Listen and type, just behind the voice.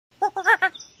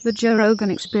The Joe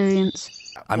Rogan Experience.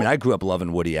 I mean, I grew up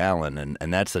loving Woody Allen,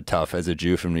 and that's a tough, as a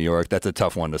Jew from New York, that's a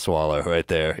tough one to swallow right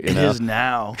there. You know? It is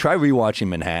now. Try rewatching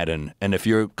Manhattan, and if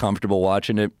you're comfortable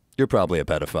watching it, you're probably a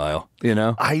pedophile, you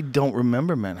know? I don't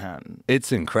remember Manhattan.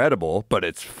 It's incredible, but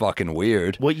it's fucking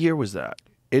weird. What year was that?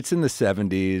 It's in the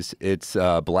 70s. It's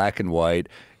black and white.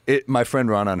 My friend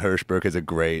Ronan Hirschberg has a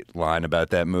great line about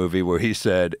that movie where he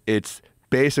said it's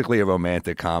basically a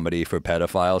romantic comedy for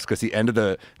pedophiles because the end of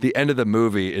the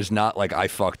movie is not like I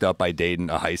fucked up by dating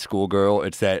a high school girl.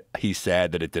 It's that he's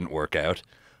sad that it didn't work out.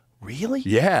 Really?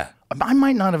 Yeah. I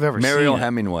might not have ever seen it. Mariel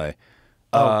Hemingway.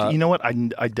 Oh, you know what?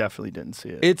 I definitely didn't see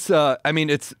it. It's I mean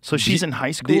it's so she's in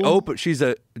high school.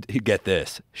 Get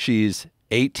this. She's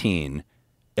 18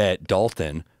 at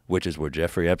Dalton, which is where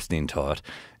Jeffrey Epstein taught.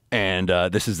 And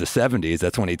this is the 70s.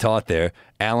 That's when he taught there.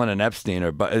 Allen and Epstein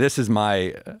are. But this is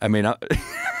my. I mean,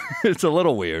 it's a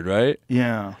little weird, right?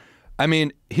 Yeah. I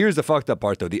mean, here's the fucked up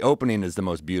part, though. The opening is the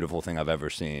most beautiful thing I've ever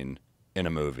seen in a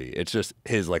movie. It's just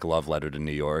his like love letter to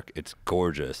New York. It's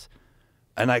gorgeous.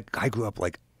 And I grew up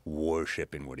like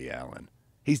worshipping Woody Allen.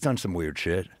 He's done some weird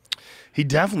shit. He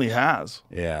definitely has.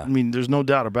 Yeah. I mean, there's no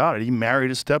doubt about it. He married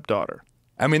his stepdaughter.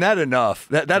 I mean, that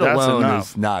alone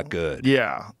is not good.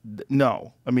 Yeah.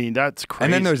 No. I mean, that's crazy.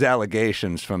 And then there's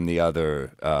allegations from the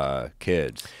other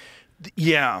kids.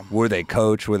 Yeah. Were they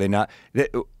coached? Were they not?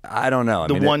 I don't know.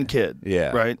 One kid.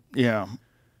 Yeah. Right? Yeah.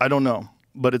 I don't know.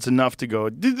 But it's enough to go.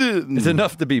 It's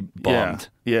enough to be bummed.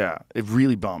 Yeah. It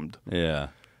really bummed. Yeah.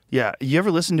 Yeah. You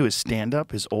ever listen to his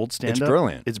stand-up, his old stand-up? It's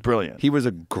brilliant. It's brilliant. He was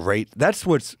a great, that's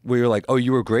where you're like, oh,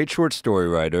 you were a great short story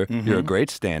writer, you're a great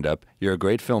stand-up, you're a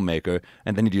great filmmaker,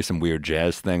 and then you do some weird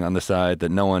jazz thing on the side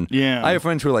that no one, yeah. I have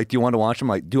friends who are like, do you want to watch him?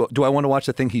 Like, do I want to watch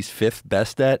the thing he's fifth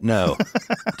best at? No.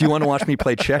 Do you want to watch me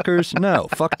play checkers? No.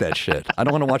 Fuck that shit. I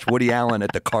don't want to watch Woody Allen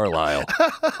at the Carlisle.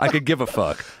 I could give a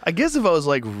fuck. I guess if I was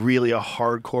like really a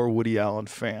hardcore Woody Allen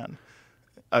fan,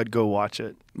 I'd go watch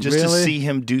it. Just to see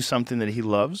him do something that he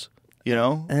loves. You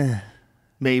know,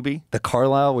 maybe. The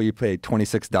Carlisle where you pay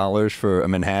 $26 for a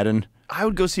Manhattan. I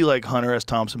would go see like Hunter S.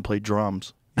 Thompson play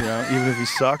drums, you know, even if he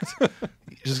sucked. Just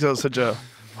because I was such a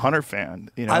Hunter fan,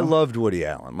 you know. I loved Woody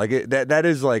Allen. Like that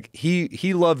is like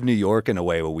he loved New York in a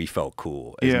way where we felt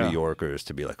cool as New Yorkers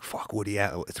to be like, fuck Woody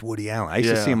Allen. It's Woody Allen. I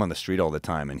used to see him on the street all the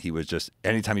time, and he was just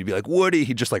anytime he'd be like Woody,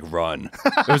 he'd just like run.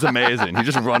 It was amazing. He'd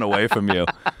just run away from you.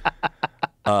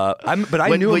 But I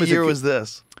knew him. What year was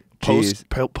this?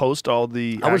 Post all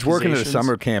the I was working at a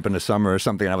summer camp in the summer or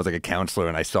something, and I was like a counselor,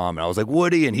 and I saw him, and I was like,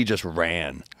 Woody, and he just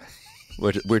ran.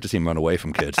 Weird to see him run away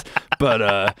from kids.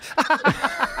 But,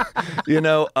 you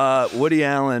know, Woody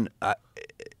Allen,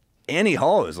 Annie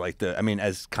Hall is like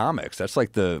as comics, that's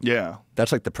like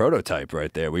that's like the prototype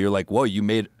right there, where you're like, whoa,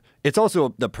 it's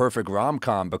also the perfect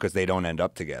rom-com because they don't end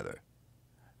up together.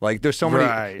 Like, there's so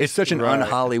many, it's such an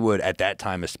un-Hollywood, at that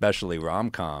time especially,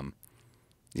 rom-com.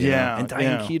 Yeah, and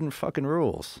Diane Keaton fucking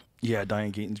rules. Yeah,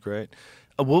 Diane Keaton's great.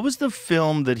 What was the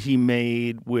film that he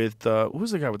made with, what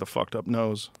was the guy with the fucked up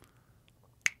nose?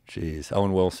 Jeez,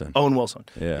 Owen Wilson. Owen Wilson.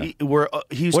 Yeah. He was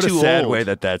too old. What a sad way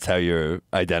that's how you're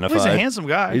identified. Well, he's a handsome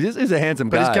guy. He's a handsome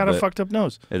guy. But he's got a fucked up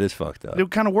nose. It is fucked up.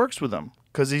 It kind of works with him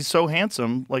because he's so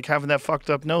handsome. Like having that fucked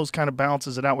up nose kind of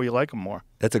balances it out where you like him more.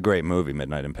 That's a great movie,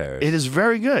 Midnight in Paris. It is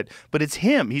very good. But it's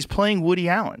him. He's playing Woody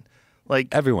Allen. Like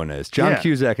everyone is. John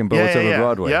Cusack in Bullets Over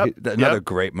Broadway. Yep. Another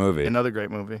great movie. Another great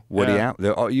movie. Woody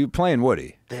Allen. You playing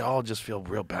Woody? They all just feel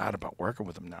real bad about working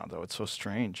with him now, though. It's so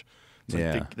strange.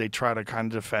 It's like they try to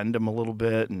kind of defend him a little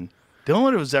bit, and the only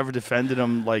one who's ever defended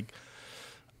him, like,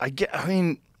 I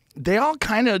mean, they all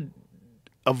kind of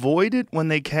avoid it when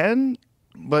they can,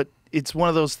 but it's one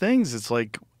of those things. It's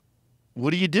like,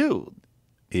 what do you do?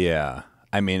 Yeah.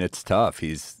 I mean, it's tough.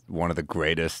 He's one of the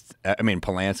greatest. I mean,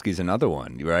 Polanski's another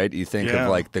one, right? You think of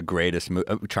like the greatest movie.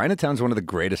 Chinatown's one of the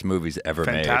greatest movies ever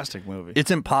made. Fantastic movie.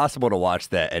 It's impossible to watch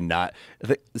that and not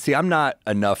see. I'm not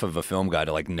enough of a film guy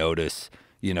to like notice,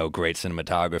 you know, great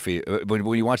cinematography.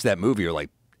 When you watch that movie, you're like,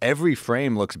 every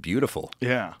frame looks beautiful.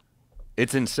 Yeah,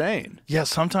 it's insane. Yeah,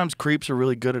 sometimes creeps are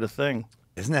really good at a thing.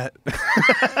 Isn't that?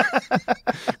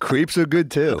 Creeps are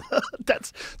good too.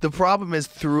 That's the problem. Is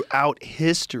throughout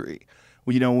history.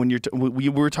 You know, when we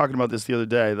were talking about this the other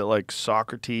day, that like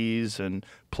Socrates and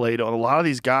Plato, and a lot of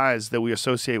these guys that we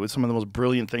associate with some of the most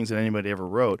brilliant things that anybody ever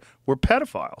wrote were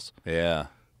pedophiles. Yeah.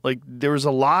 Like there was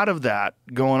a lot of that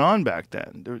going on back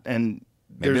then, and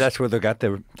maybe that's where they got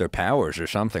their powers or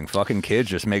something. Fucking kids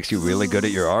just makes you really good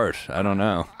at your art. I don't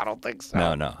know. I don't think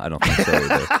so. No, I don't think so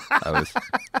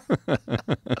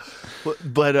either.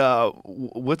 But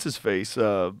what's his face?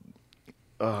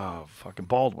 Fucking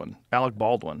Baldwin, Alec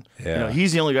Baldwin. Yeah. You know,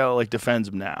 he's the only guy that like defends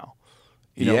him now.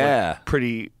 You know, Yeah. like,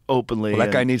 pretty openly. Well,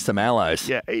 that guy and- needs some allies.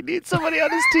 Yeah, he needs somebody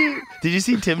on his team. Did you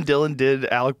see Tim Dillon did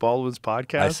Alec Baldwin's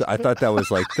podcast? I thought that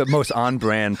was like the most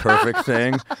on-brand, perfect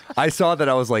thing. I saw that.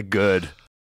 I was like, good.